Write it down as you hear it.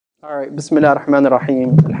All right, Bismillah ar-Rahman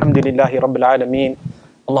ar-Rahim. Alhamdulillahi Rabbil Alameen.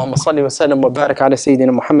 Allahumma salli wa sallam wa barak ala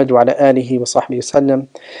Sayyidina Muhammad wa ala alihi wa sahbihi wa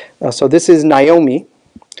sallam. So this is Naomi,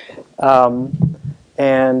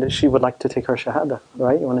 and she would like to take her Shahada,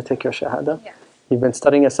 right? You want to take your Shahada? Yes. You've been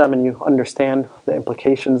studying Islam and you understand the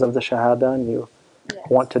implications of the Shahada and you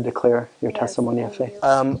want to declare your testimony of faith.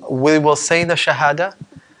 We will say the Shahada.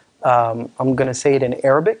 I'm going to say it in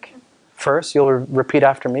Arabic first. You'll repeat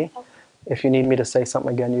after me. Okay. If you need me to say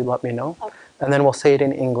something again, you let me know. Okay. And then we'll say it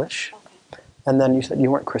in English. Okay. And then you said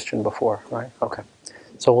you weren't Christian before, right? Okay.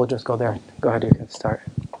 So we'll just go there. Go ahead, you can start.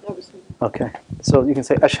 Okay. So you can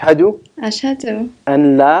say Ashhadu Ashhadu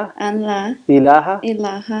an la an la ilaha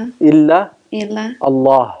ilaha illa illa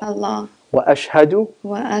Allah Allah wa ashhadu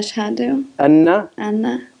wa ashhadu anna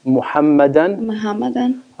anna Muhammadan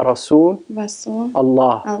Muhammadan Rasul Rasul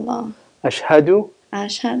Allah. Allah. Ashhadu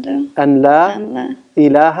Ashhadu an la an la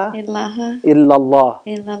ilaha ilaha illallah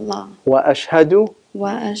illallah wa ashhadu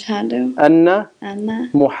wa ashhadu anna anna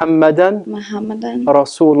Muhammadan Muhammadan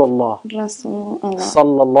Rasulullah Rasulullah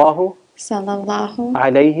sallallahu sallallahu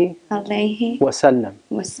alayhi alayhi wa sallam.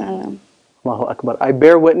 wasallam. Allahu Akbar. I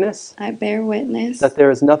bear witness I bear witness that there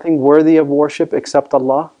is nothing worthy of worship except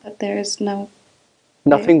Allah. that there is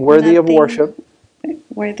Nothing worthy of worship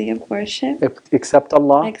worthy of worship except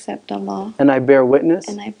Allah. except Allah. And I bear witness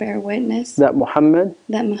And I bear witness that Muhammad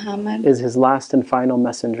that Muhammad is his last and final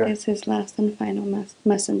messenger. is his last and final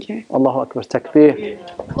messenger. Allahu Akbar. Takbir.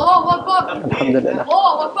 Alhamdulillah.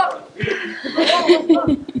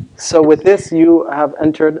 So with this you have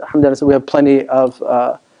entered, alhamdulillah, so we have plenty of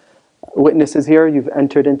witnesses here. You've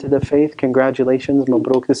entered into the faith. Congratulations,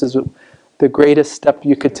 Mabruk. This is the greatest step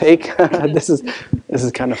you could take. This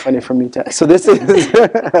is kind of funny for me to. So this is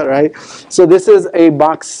right. So this is a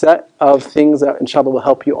box set of things that inshallah will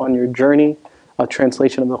help you on your journey, a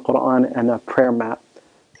translation of the Quran and a prayer map.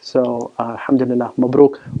 So alhamdulillah,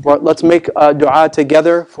 Mabruk. Well, let's make a dua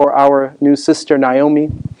together for our new sister Naomi.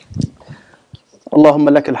 اللهم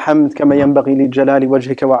لك الحمد كما ينبغي لجلال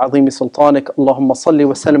وجهك وعظيم سلطانك اللهم صل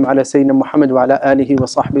وسلم على سيدنا محمد وعلى آله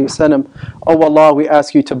وصحبه وسلم. Oh Allah, we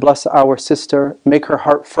ask you to bless our sister, make her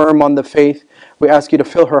heart firm on the faith. We ask you to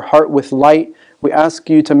fill her heart with light. We ask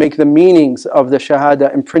you to make the meanings of the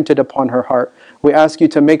Shahada imprinted upon her heart. We ask you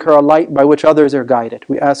to make her a light by which others are guided.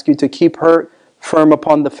 We ask you to keep her firm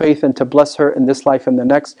upon the faith and to bless her in this life and the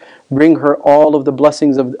next. Bring her all of the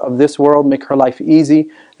blessings of this world, make her life easy,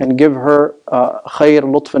 and give her khair,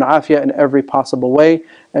 lutf and afiyah in every possible way.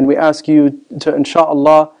 And we ask you to,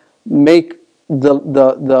 inshaAllah, make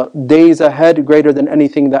the days ahead greater than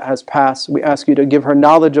anything that has passed. We ask you to give her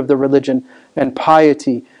knowledge of the religion and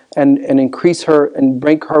piety and increase her and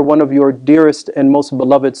make her one of your dearest and most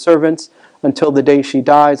beloved servants until the day she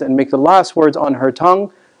dies, and make the last words on her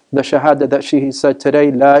tongue the Shahada that she said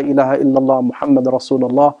today, La ilaha illallah Muhammad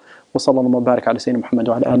Rasulullah wa sallallahu wa barak ala Sayyidina Muhammad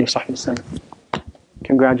wa ala alihi wa sahbihi wa sallam.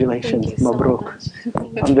 Congratulations, Mabruk.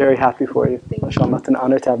 I'm very happy for you. MashaAllah, it's an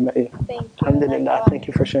honor to have met you. Thank you. Alhamdulillah, thank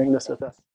you for sharing this with us.